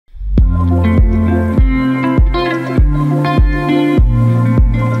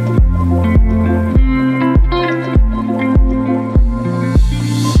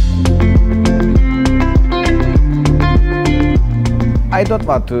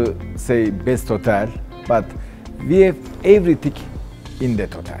want to say best hotel, but we have everything in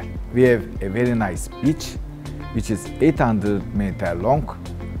that hotel. We have a very nice beach, which is 800-meter long,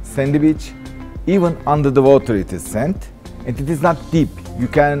 sandy beach. Even under the water it is sand, and it is not deep. You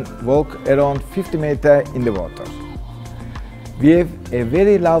can walk around 50 meters in the water. We have a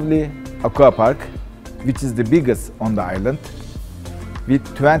very lovely aqua park, which is the biggest on the island, with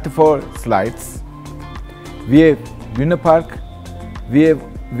 24 slides. We have Luna Park.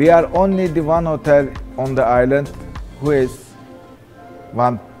 We are only the one hotel on the island who has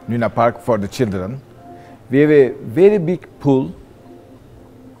one Luna Park for the children. We have a very big pool.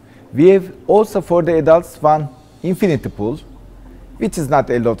 We have also for the adults one infinity pool, which is not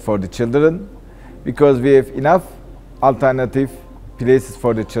allowed for the children because we have enough alternative places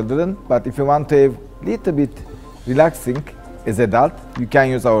for the children. But if you want to have little bit relaxing as adult, you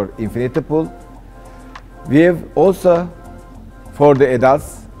can use our infinity pool. We have also for the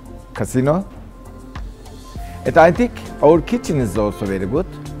adults casino. And I think our kitchen is also very good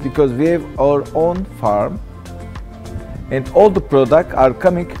because we have our own farm and all the products are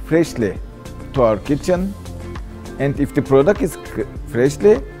coming freshly to our kitchen. And if the product is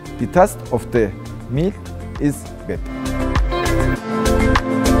freshly, the taste of the meal is better.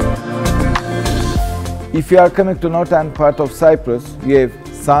 If you are coming to northern part of Cyprus, we have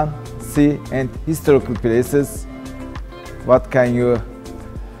sun, sea and historical places. What can you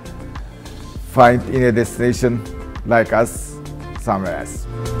find in a destination like us somewhere else?